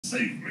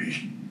save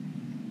me.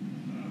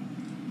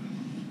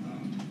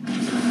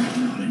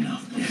 Not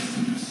enough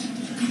essence.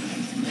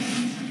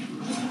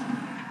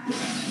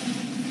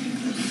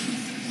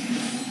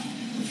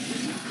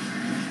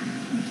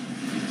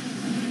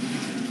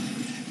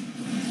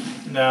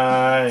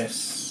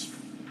 Nice.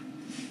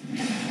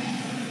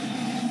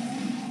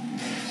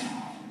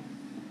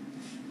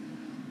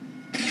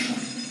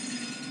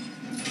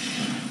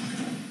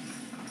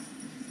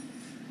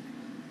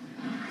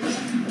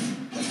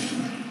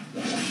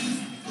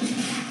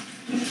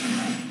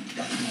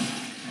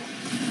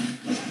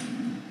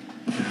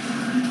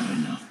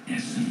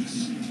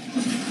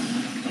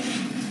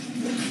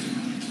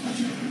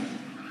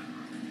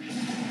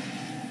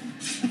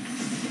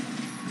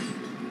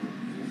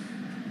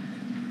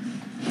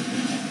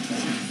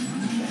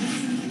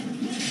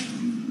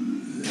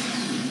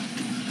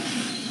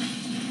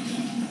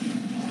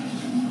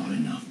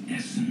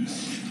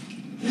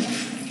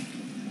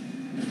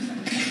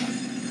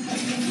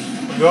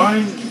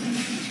 Going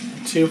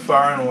too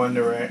far in one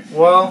direction.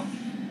 Well,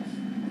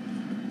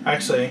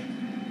 actually,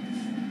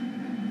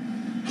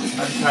 I'm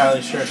not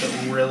entirely sure if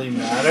it really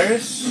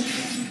matters.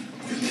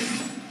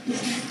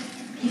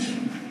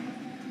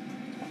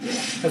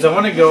 Because I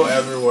want to go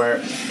everywhere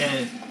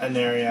in an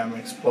area I'm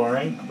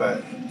exploring,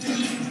 but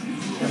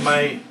it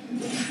might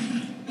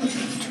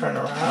turn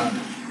around.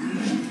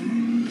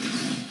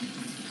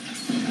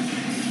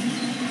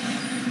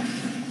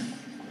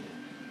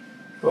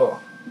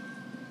 Cool.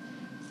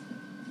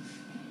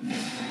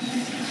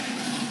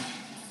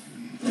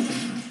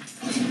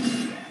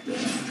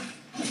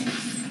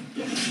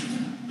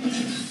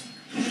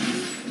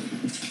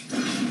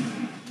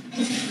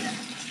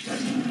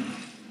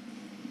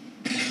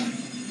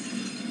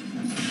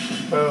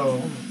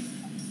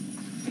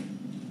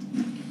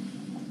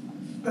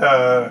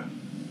 Oh.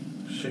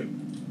 Shoot.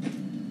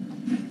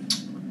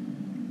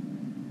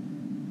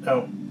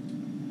 Oh.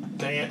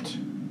 Dang it.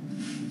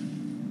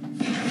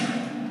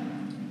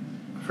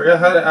 I forgot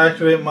how to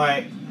activate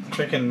my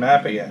freaking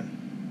map again.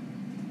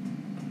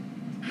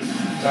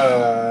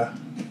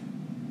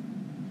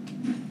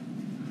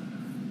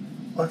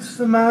 What's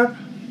the map?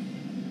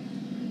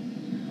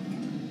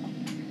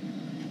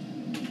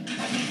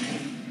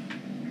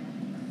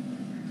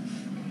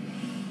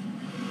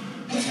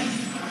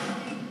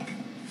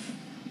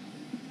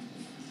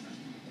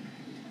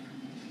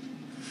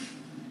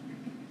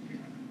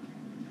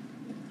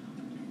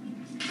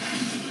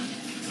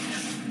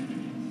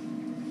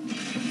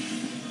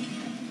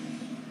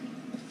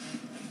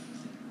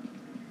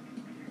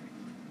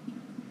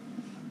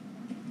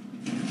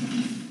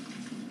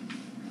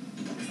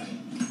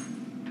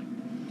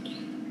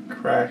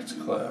 Cracked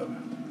Club.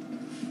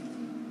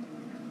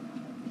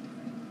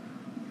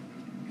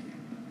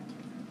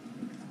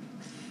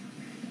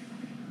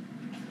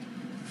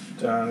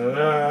 Da da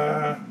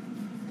da.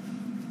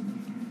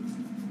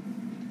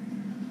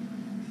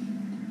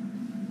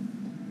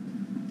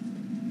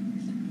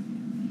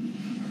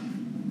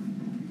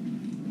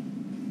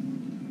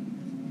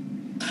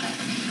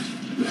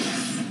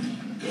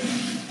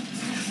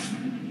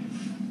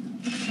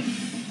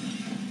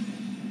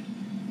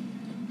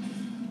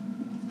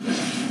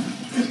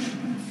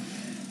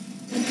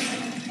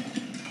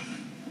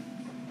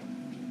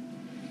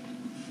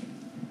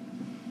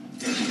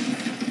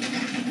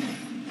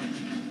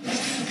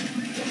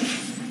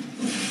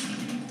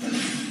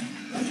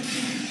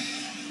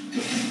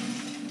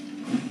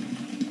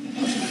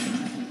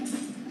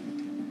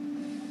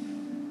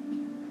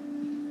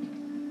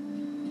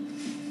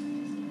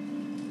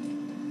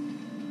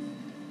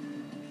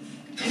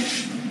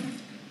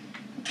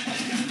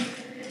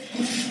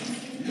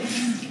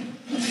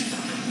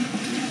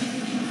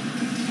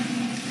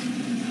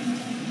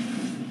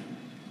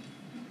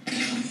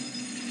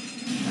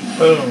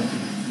 Boom.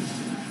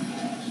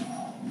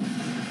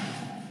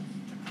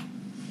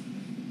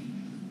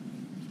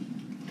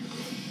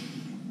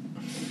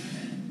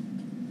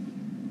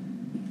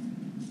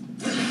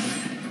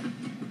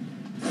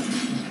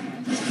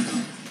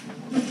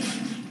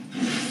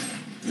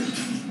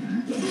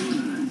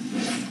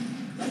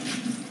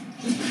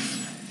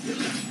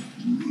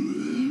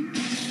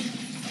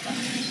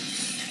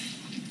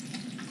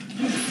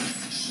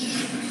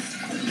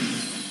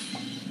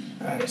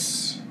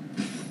 Nice.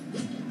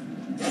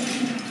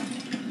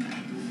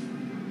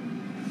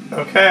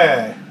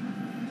 Okay.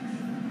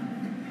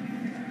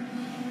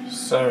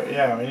 So,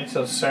 yeah, we need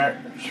to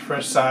search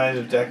for signs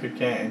of Deckard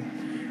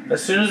Cain.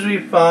 As soon as we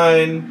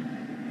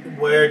find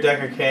where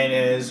Deckard Cain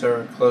is,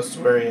 or close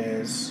to where he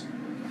is,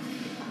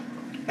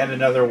 and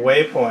another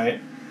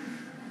waypoint,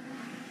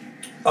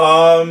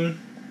 I'm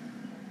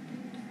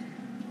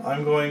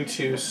going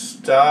to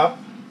stop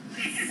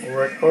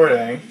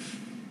recording.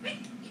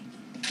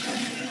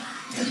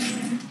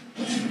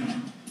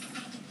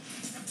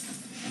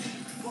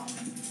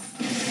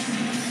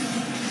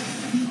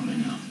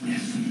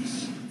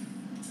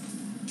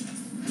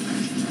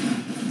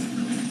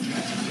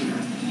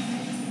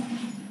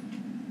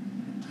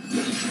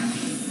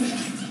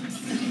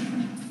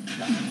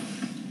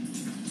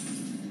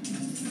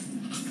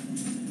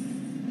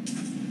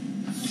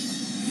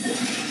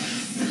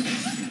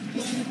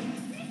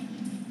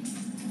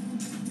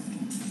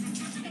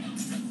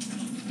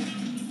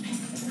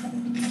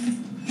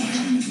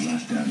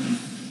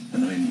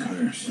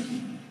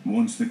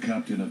 the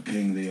captain of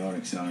King the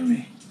Oryx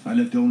army. I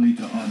lived only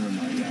to honor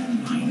my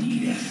land. I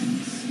need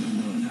essence.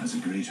 No one has a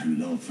greater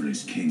love for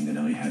his king than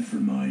I had for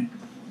mine,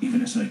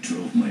 even as I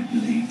drove my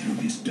blade through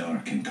his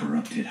dark and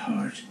corrupted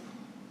heart.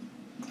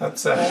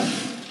 That's it.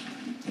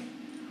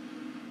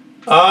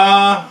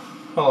 Hold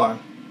on.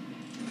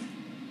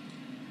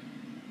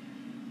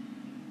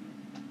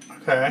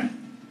 Okay.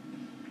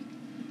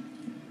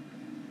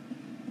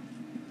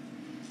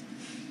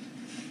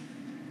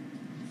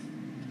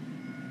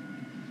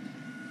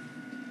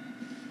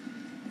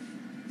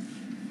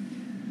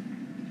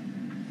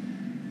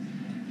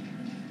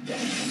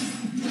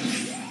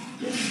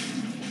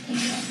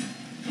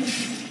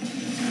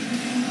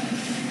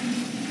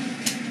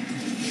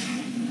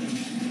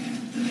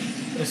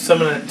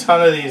 Summon a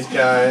ton of these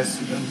guys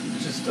and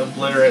just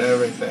obliterate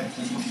everything.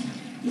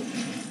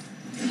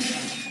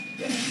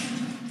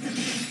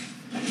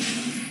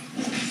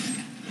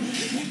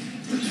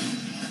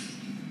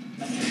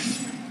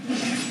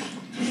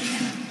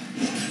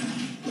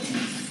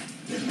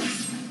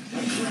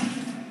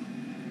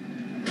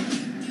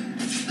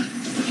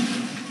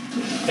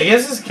 I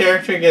guess this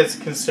character gets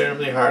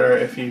considerably harder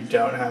if you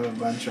don't have a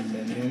bunch of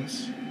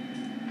minions.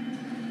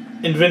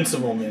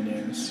 Invincible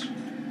minions.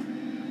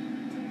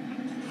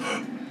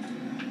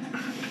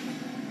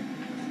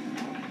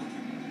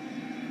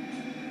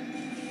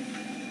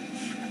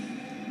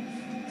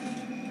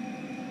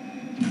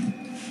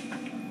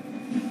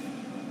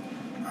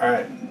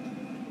 Alright.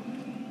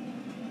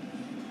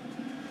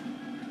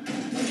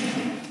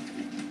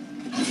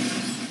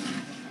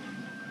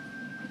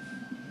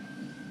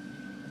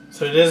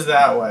 So it is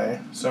that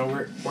way. So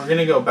we're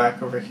gonna go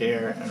back over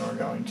here and we're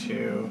going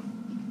to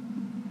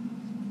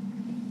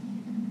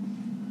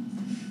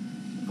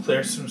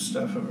clear some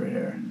stuff over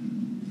here.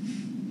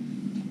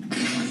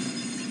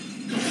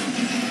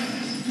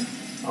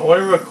 I want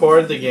to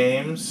record the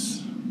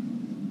games.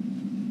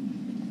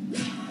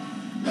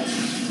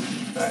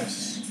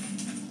 Nice.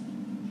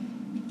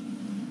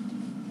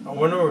 I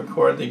want to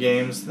record the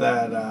games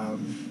that I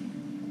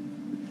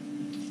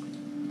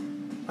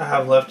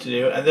have left to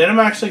do, and then I'm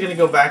actually going to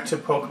go back to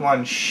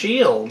Pokemon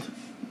Shield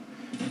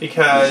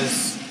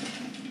because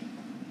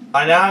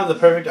I now have the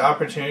perfect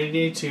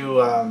opportunity to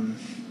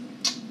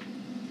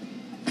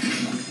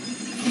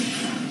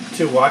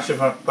watch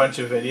a bunch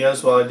of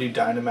videos while I do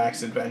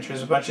Dynamax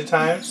Adventures a bunch of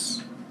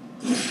times.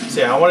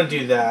 So yeah, I want to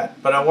do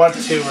that, but I want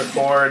to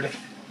record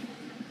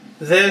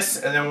this,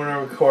 and then I'm going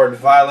to record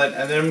Violet,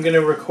 and then I'm going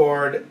to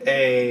record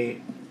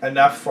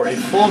enough for a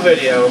full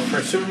video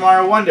for Super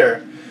Mario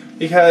Wonder,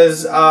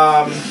 because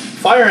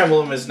Fire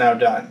Emblem is now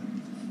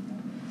done.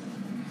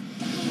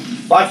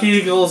 Black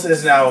Eagles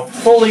is now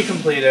fully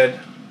completed,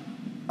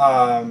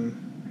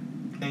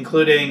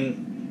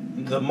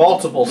 including the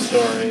multiple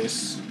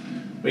stories.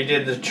 We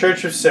did the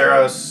Church of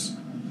Saros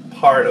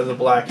part of the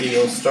Black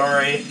Eagle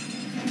story.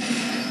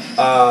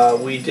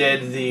 We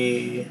did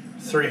the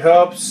Three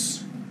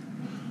Hopes.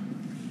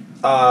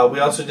 We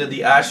also did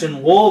the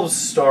Ashen Wolves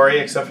story,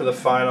 except for the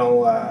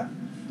final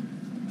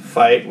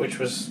fight, which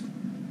was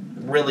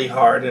really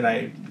hard and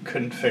I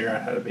couldn't figure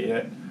out how to beat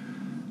it.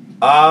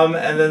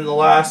 And then the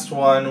last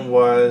one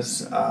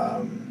was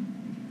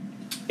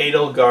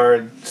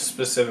Edelgard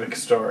specific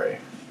story.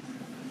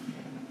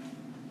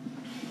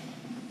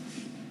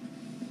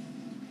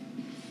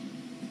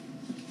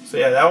 So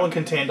yeah, that one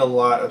contained a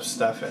lot of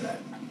stuff in it.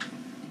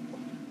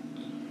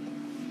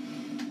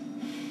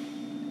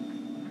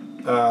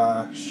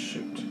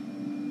 Shoot.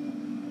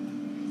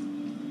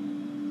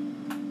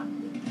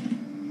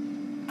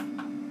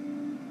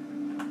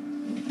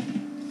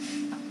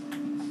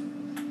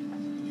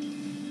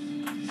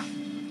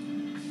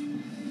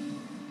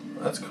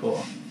 That's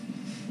cool.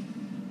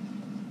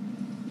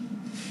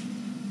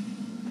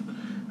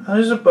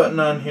 There's a button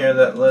on here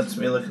that lets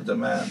me look at the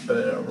map, but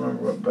I don't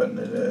remember what button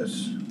it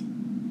is.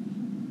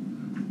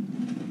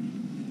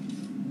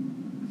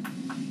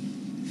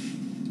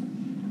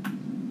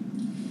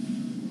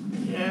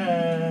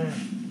 Yeah.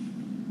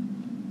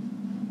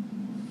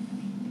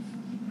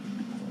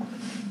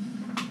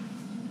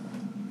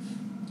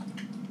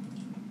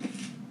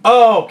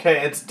 Oh,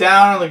 okay, it's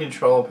down on the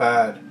control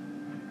pad.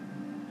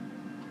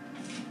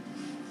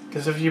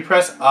 Because if you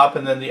press up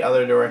and then the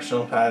other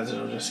directional pads,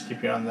 it'll just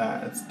keep you on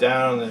that. It's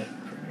down on the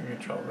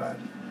control pad.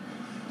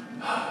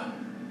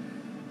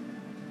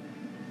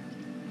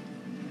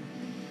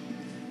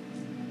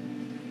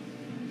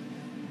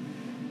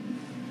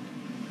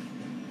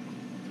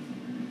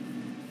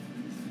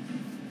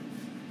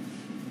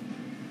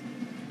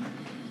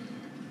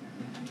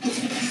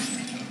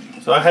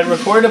 So I had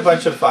recorded a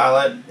bunch of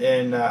Violet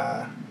in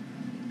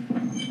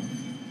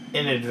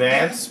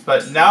advance,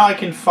 but now I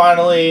can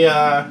finally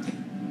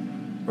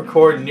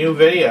record new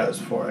videos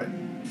for it.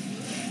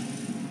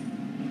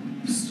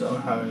 Still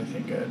don't have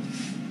anything good.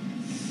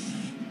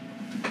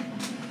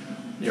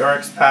 The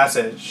Oryx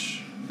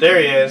Passage. There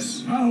he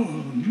is. Oh,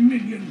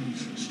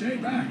 minions, stay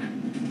back.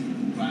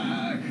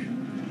 Back.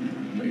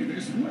 May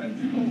this wedge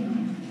hold.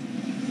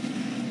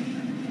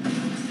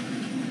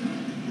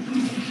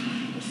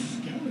 The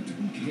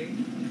skeleton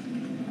king.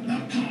 The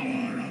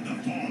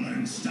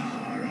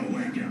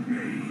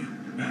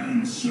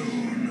And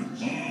soon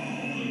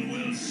all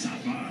will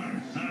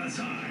suffer as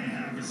I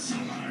have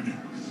suffered.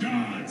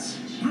 Gods,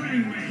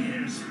 bring me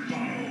his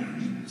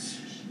bones.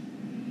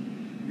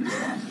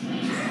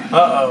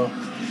 Uh-oh.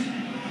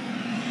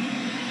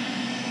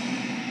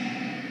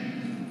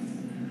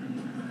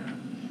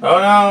 Oh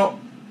no!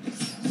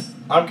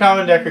 I'm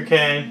coming, Deckard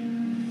Cain.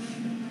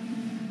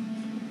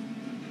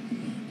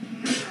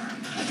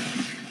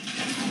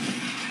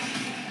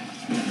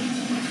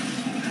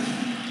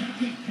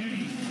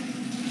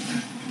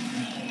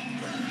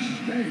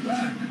 Stay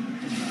back.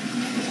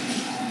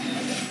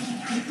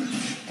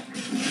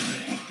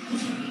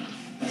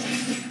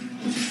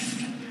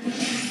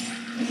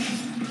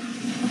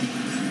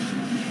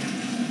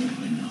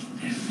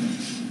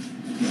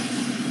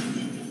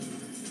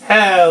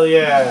 Hell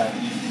yeah!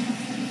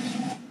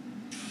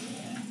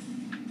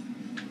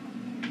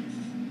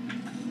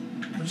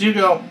 Where'd you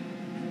go?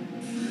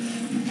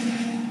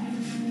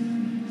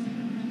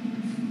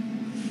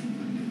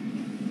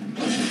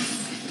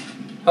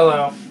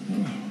 Hello.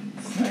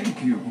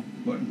 Thank you,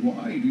 but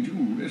why did you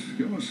risk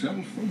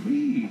yourself for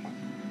me?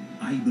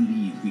 I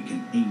believe we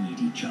can aid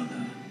each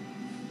other.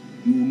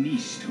 Your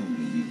niece told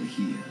me you were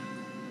here.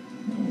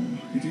 Oh,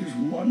 it is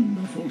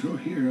wonderful to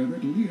hear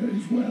that Leah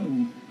is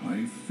well.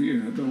 I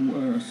feared the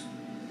worst.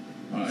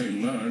 I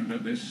learned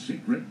of this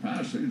secret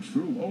passage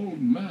through old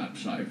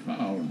maps I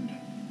found.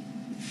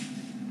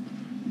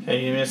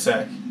 Okay, give me a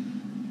sec.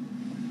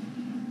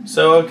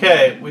 So,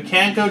 okay, we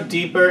can't go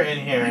deeper in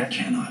I here.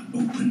 cannot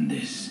open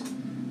this.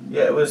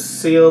 Yeah, it was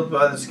sealed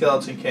by the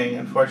Skeleton King.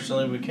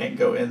 Unfortunately, we can't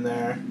go in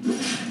there.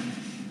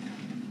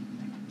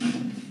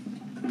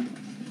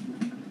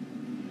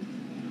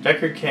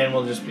 Deckard Cain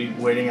will just be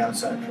waiting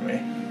outside for me.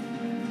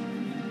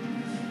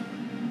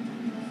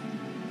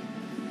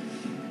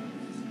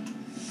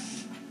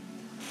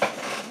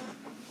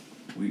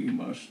 We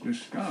must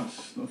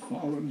discuss the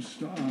fallen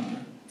star.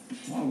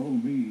 Follow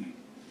me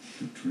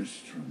to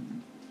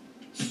Tristram.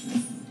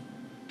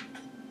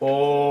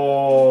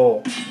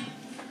 Oh.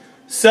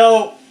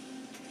 So,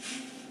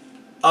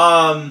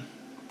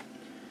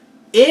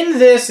 in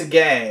this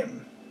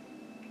game,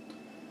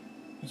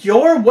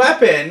 your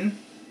weapon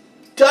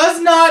does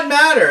not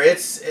matter.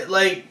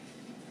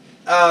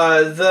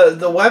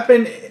 The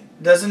weapon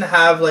doesn't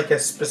have like a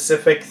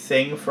specific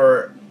thing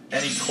for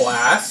any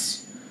class.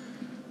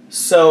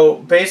 So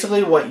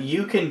basically what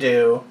you can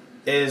do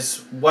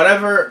is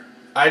whatever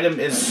item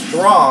is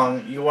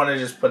strong, you want to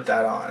just put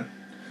that on.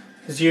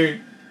 Because you're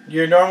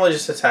normally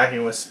just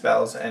attacking with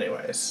spells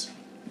anyways.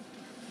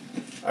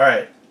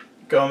 Alright,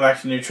 going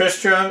back to New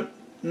Tristram.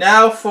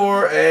 Now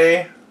for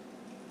a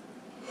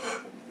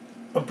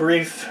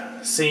brief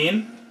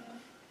scene.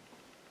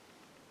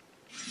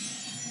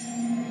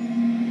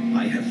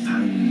 I have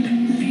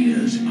found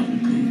Leah's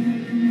uncle,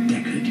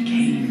 Deckard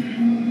Cain.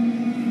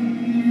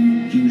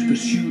 He was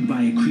pursued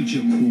by a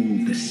creature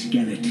called the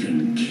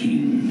Skeleton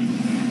King,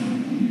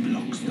 who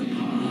blocks the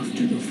path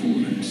to the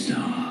fallen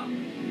star.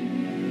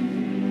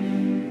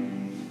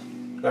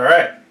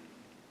 Alright.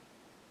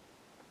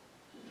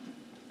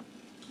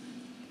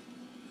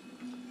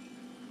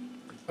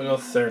 I'll go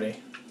 30.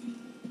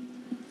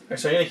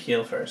 Actually, I'm going to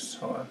heal first.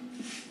 Hold on.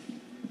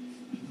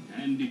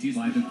 And it is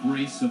by the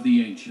grace of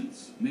the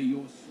ancients. May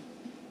your...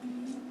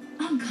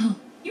 Uncle,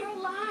 you're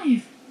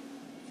alive!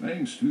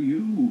 Thanks to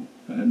you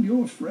and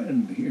your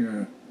friend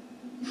here.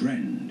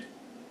 Friend.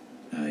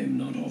 I am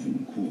not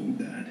often called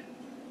that.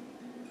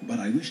 But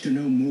I wish to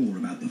know more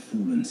about the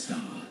fallen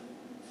star.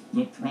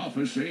 The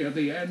prophecy of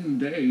the end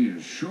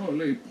days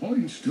surely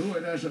points to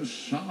it as a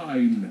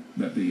sign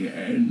that the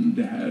end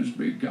has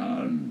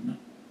begun.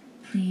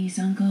 Please,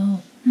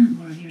 Uncle, not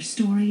more of your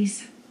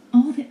stories.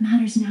 All that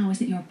matters now is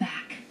that you're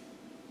back.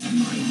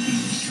 My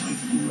insight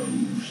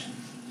grows.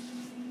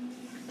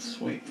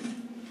 Sweet.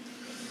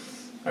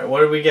 Alright, what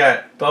do we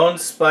get? Bone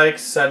spike,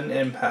 sudden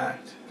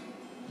impact.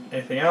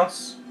 Anything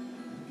else?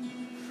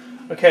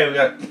 Okay, we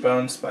got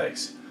bone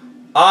spikes.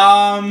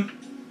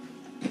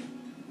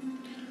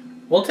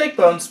 We'll take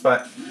bone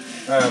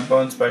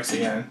spikes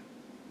again.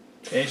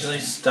 Occasionally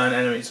stun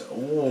enemies.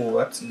 Ooh,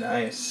 that's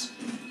nice.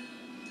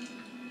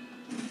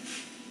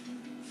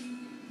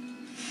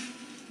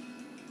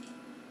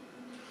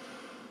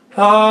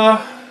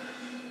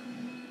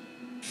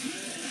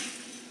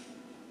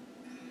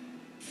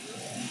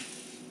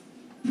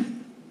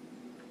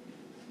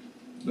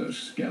 The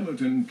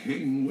Skeleton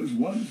King was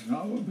once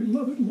our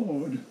beloved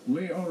lord,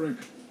 Leoric.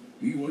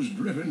 He was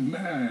driven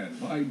mad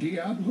by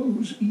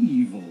Diablo's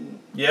evil.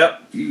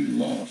 Yep. He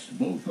lost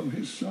both of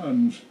his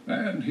sons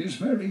and his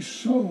very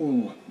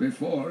soul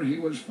before he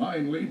was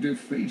finally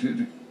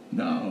defeated.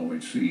 Now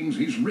it seems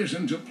he's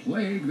risen to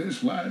plague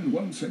this land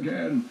once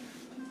again.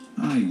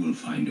 I will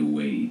find a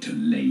way to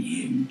lay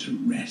him to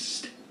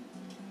rest.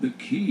 The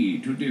key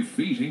to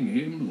defeating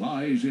him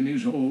lies in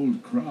his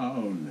old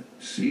crown.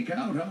 Seek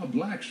out our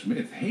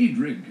blacksmith,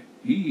 Hadrig.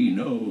 He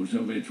knows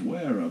of its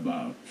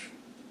whereabouts.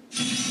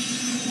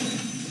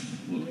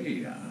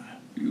 Leah,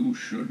 you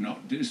should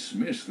not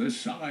dismiss the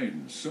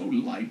signs so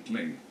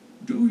lightly.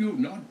 Do you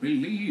not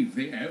believe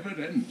the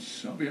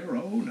evidence of your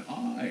own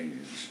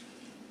eyes?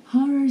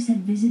 Horrors had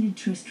visited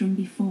Tristram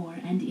before,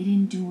 and it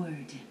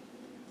endured.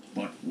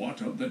 But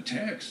what of the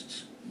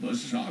texts? The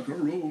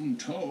Zakharum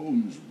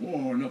tomes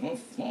warn of a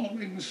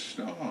falling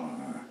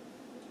star.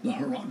 The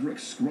Herodric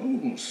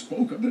scroll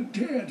spoke of the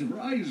dead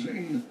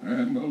rising,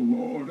 and the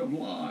Lord of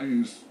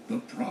Lies, the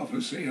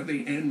prophecy of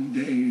the end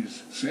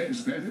days,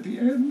 says that at the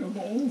end of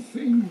all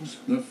things,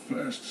 the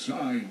first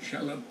sign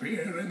shall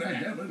appear in the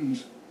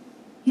heavens.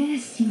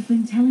 Yes, you've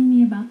been telling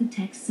me about the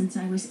texts since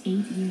I was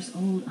 8 years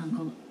old,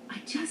 Uncle.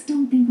 I just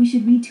don't think we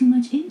should read too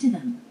much into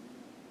them.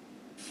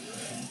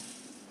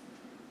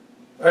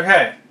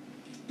 Okay.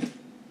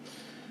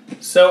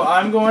 So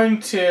I'm going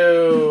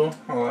to...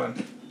 Hold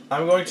on.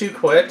 I'm going to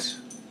quit.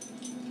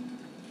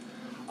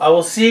 I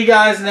will see you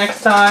guys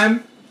next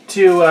time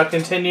to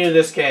continue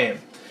this game.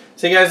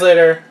 See you guys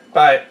later.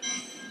 Bye.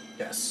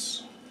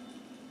 Yes.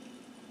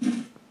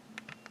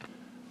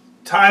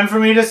 Time for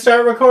me to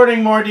start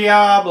recording more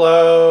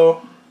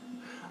Diablo.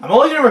 I'm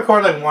only going to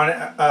record like one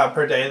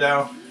per day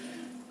though.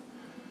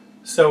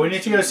 So we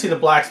need to go see the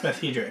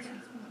blacksmith Hedrick.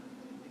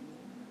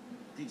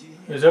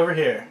 He was over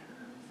here.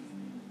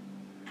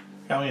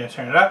 Okay, I'm going to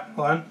turn it up.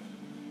 Hold on.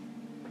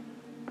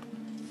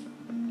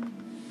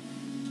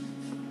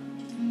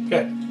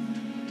 Good.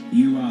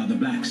 You are the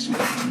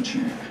blacksmith, aren't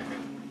you?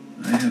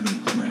 I have a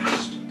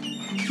request.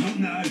 Not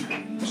now.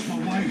 It's my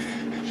wife.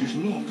 She's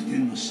locked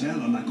in the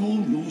cellar like all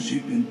those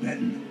who've been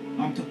bitten.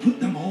 I'm to put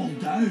them all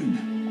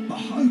down. But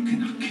how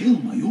can I kill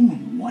my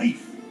own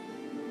wife?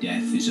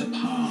 Death is a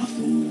path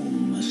all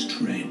must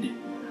tread.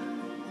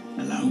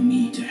 Allow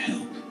me to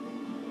help.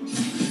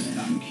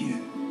 Thank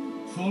you.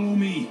 Follow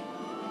me.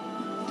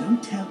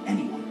 Don't tell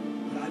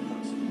anyone, but I've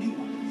got some new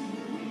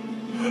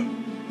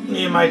ones.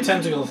 Me and my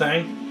tentacle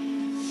thing.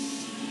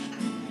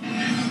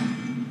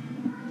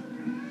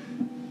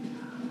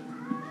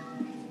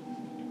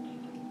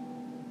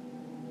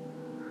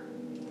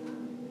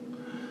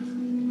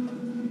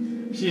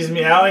 She's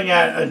meowing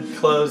at a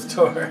closed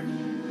door.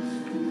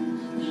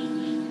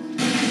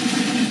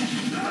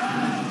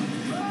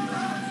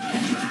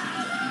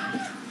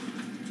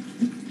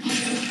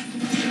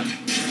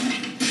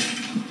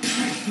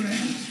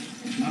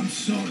 I'm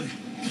sorry.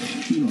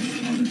 Do not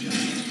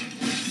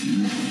apologize. You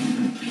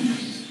want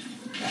peace.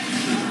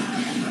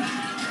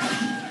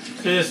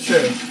 It is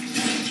true.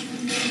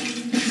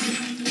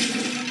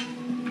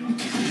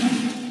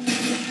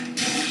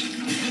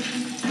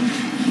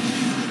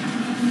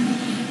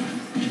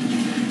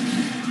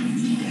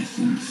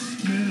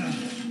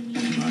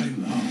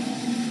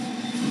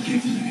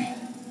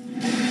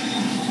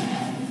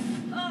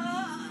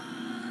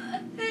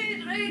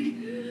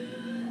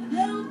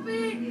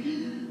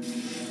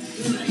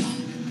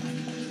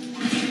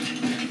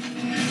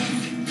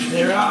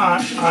 Here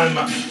I'm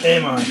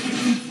Amon.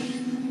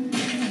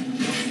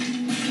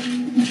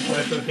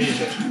 Wife of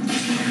Egypt.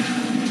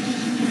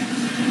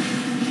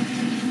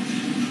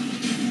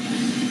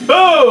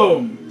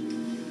 Boom!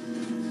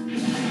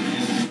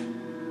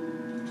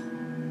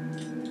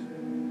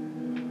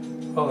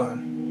 Hold on.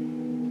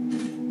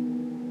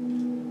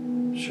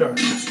 Sure.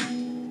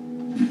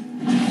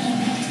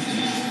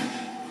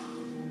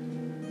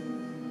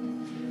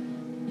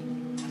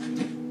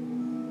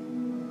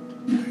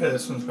 Okay,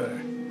 this one's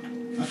better.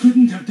 I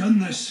couldn't have done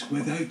this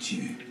without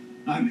you.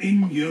 I'm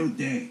in your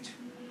debt.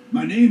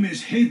 My name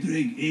is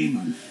Hedrig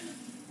Aemon.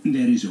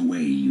 There is a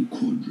way you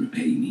could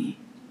repay me.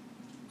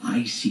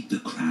 I seek the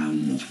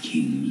crown of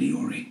King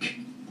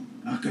Leoric.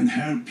 I can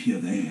help you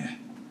there.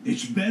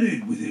 It's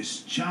buried with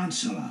his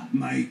chancellor,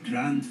 my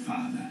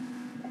grandfather.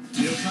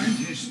 You'll find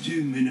his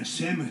tomb in a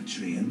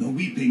cemetery in the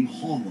Weeping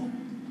Hollow.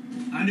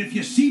 And if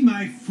you see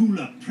my fool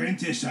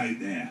apprentice out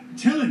there,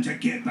 tell him to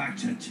get back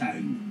to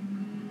town.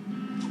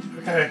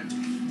 Okay.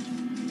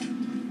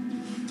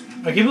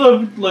 I keep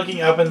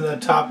looking up in the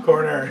top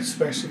corner,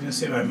 expecting to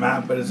see my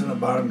map, but it's in the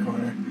bottom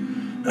corner.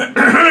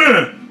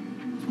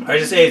 I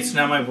just ate, so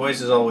now my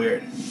voice is all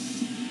weird.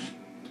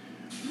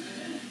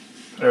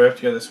 Alright, we have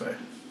to go this way.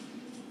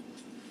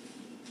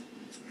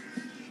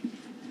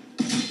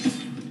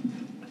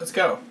 Let's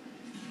go.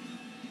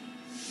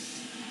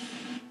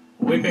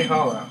 Weeping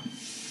Hollow.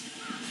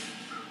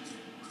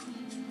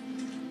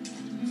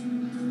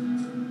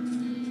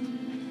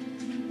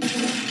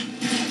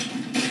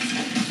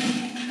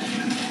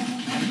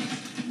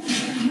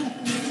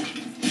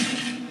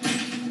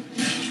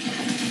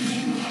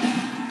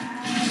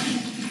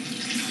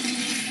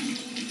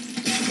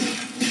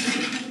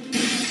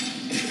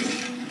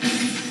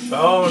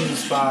 Bone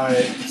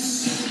spikes.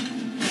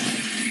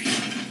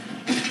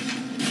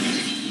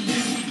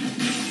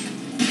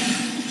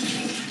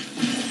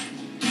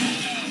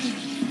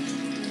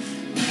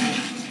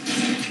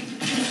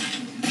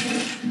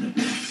 The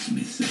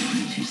blacksmith's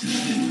apprentice has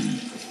fallen.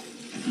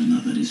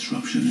 Another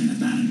disruption in the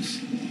balance.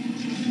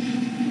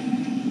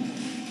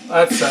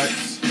 That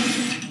sucks.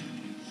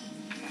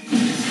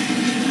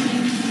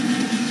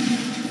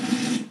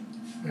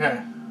 Okay.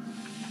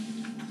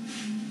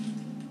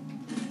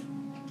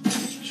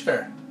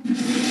 Sure.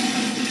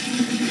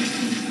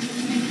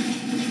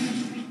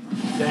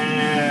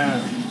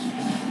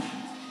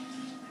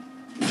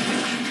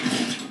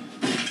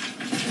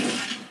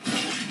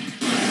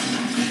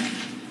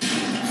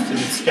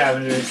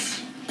 scavengers.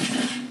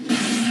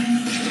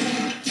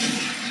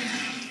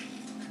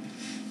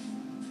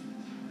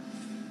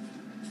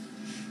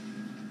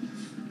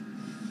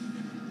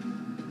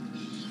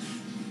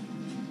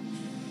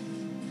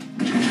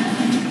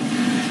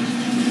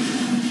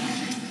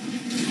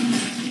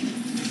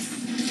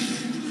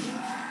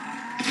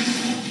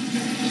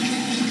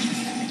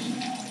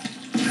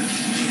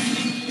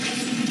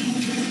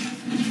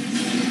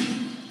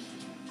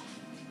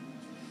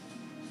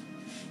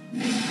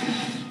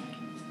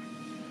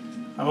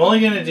 I'm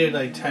only going to do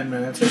like 10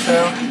 minutes or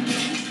so,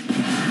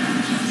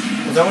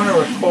 because I want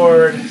to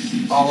record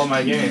all of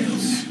my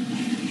games.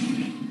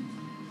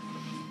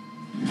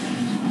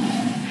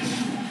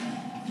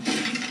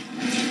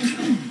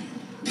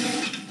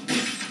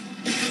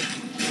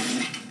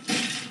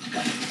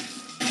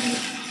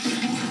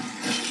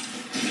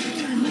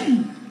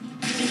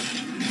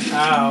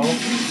 Ow.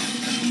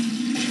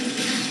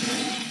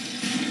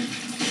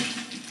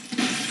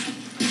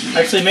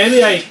 Actually,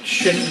 maybe I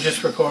shouldn't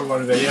just record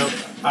one video.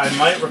 I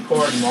might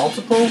record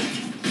multiple,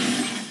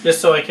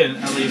 just so I can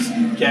at least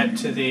get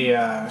to the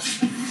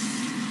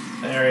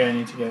area I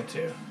need to get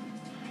to.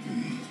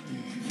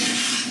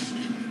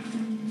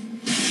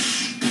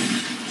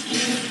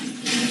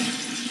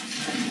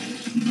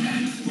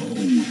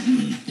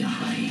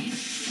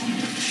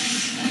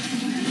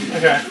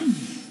 Okay.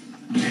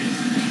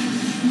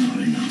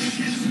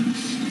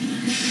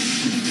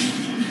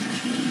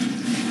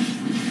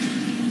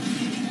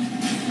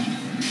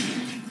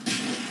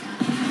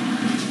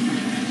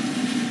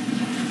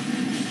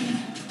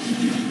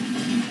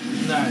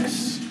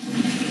 Nice.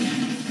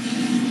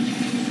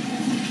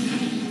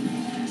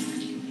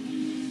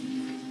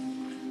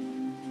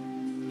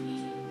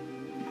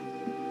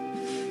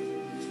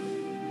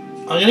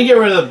 I'm gonna get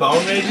rid of the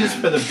bone mages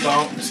for the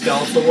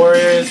skeletal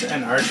warriors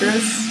and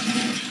archers,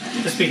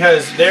 just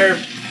because they're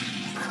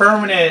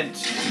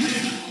permanent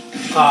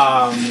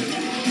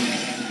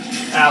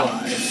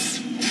allies.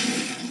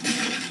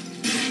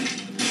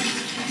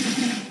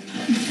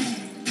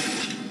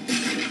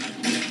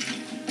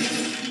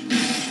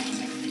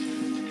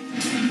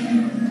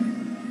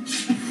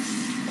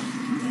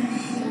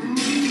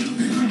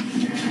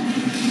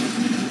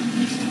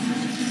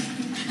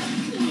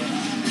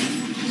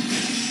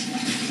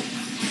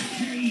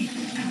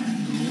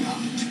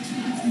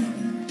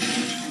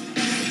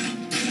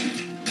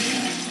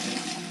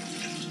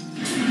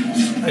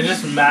 I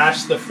just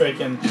mashed the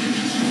freaking.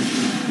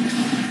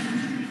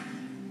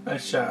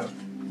 Nice job.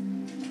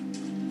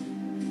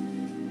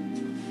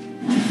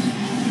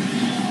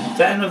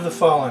 Den of the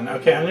Fallen.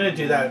 Okay, I'm gonna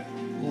do that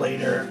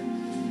later.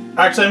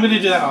 Actually, I'm gonna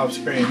do that off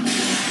screen.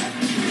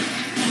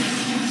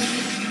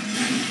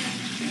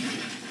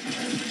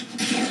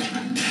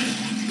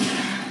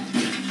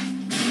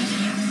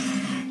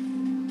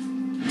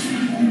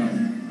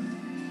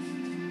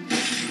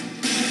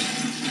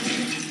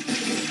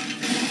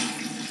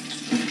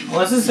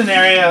 Unless it's an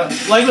area,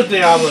 like with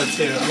Diablo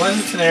 2, unless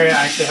it's an area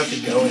I actually have to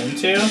go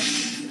into,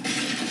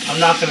 I'm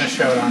not going to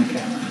show it on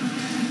camera.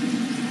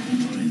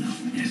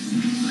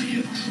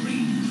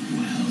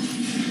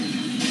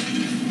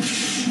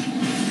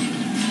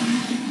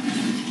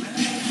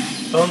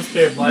 Bone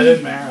Spear,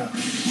 Blighted Marrow.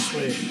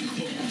 Sweet.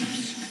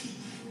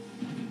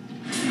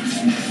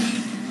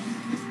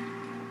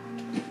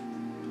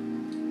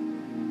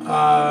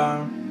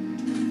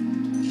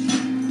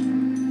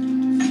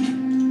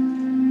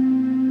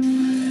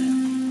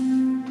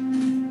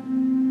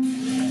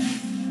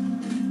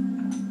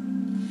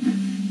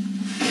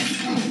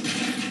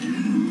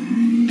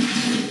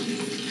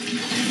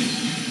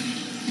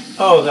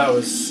 Oh, that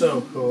was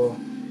so cool.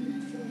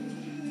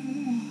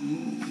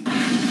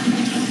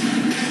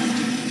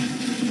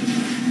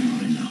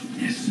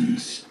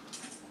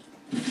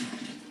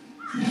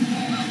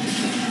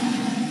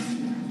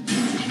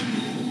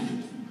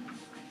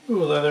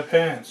 Ooh, leather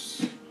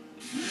pants.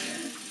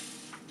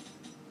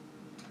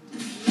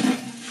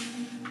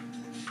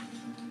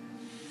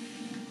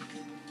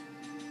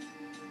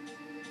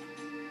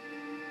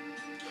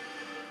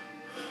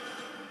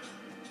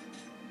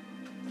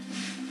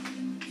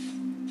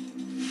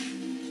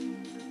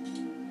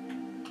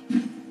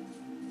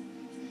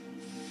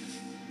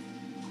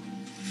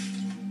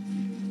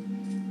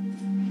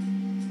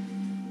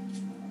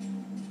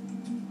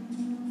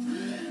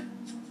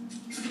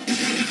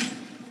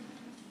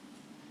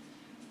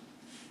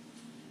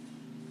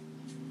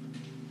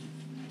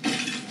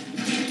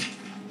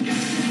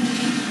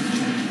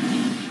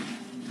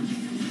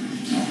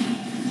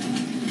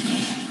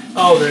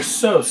 Oh, they're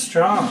so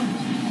strong.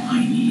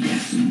 I need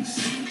essence.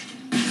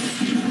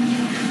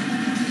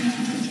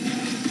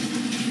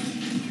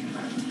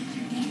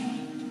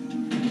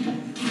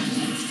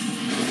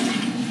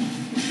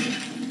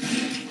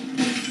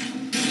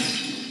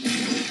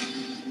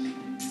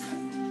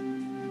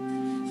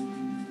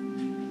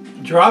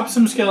 Drop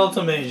some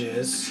skeletal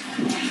mages.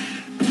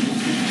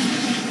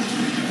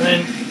 And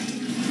then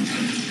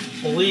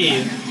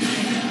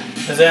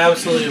leave, as they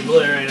absolutely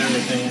obliterate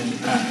everything in the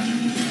path.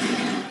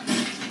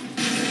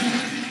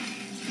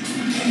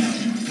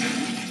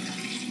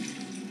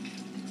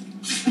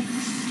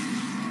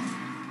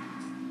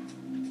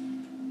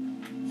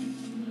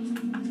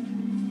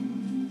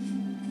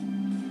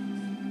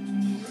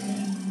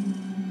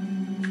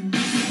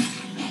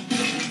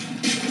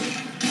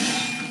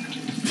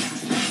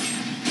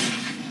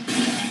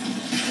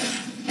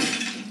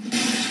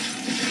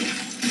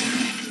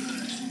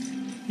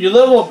 You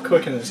level up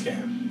quick in this game.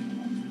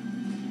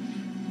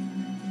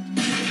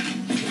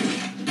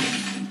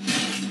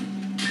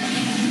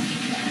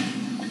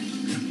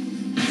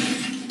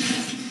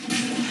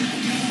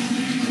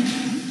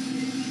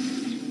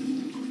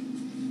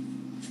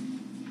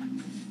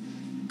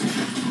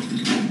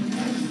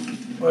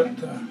 What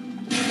the?